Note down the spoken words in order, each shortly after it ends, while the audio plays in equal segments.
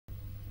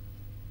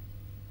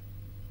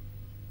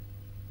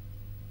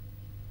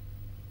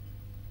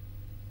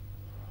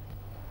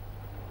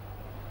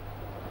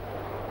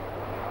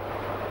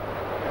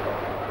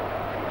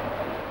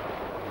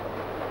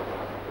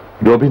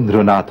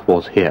Rabindranath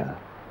was here.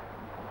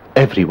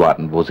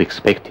 Everyone was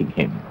expecting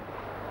him.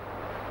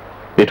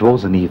 It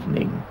was an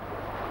evening,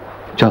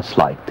 just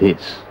like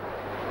this.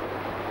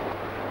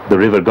 The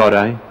river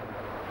Gauri,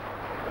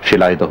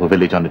 Shilaidaho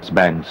village on its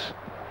banks,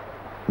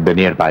 the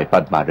nearby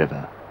Padma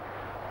river.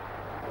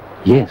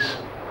 Yes,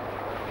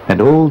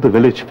 and all the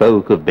village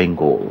folk of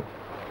Bengal,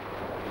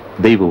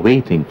 they were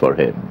waiting for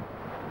him.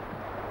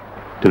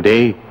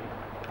 Today,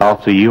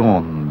 after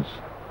eons,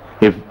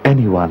 if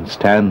anyone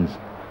stands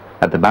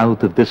at the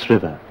mouth of this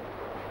river,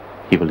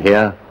 he will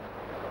hear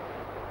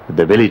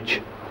the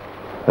village,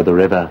 the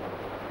river,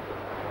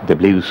 the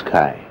blue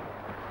sky,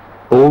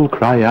 all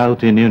cry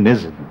out in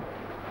unison,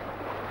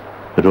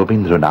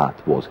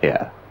 Rabindranath was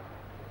here.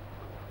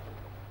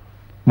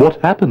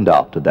 What happened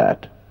after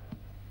that?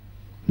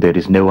 There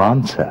is no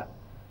answer.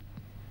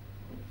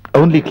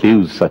 Only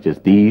clues such as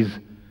these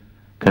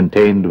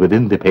contained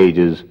within the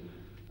pages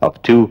of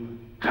 2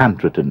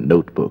 handwritten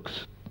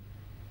notebooks.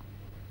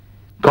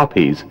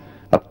 Copies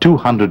of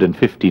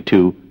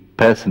 252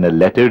 personal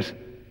letters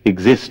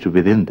exist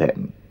within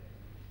them,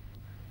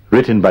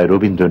 written by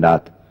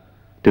Rabindranath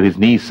to his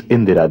niece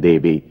Indira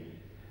Devi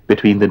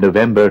between the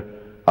November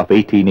of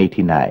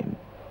 1889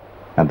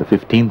 and the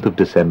 15th of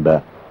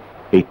December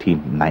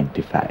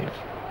 1895,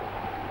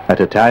 at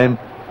a time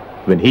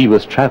when he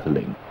was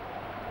traveling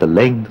the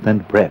length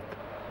and breadth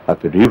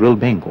of rural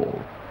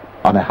Bengal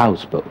on a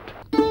houseboat.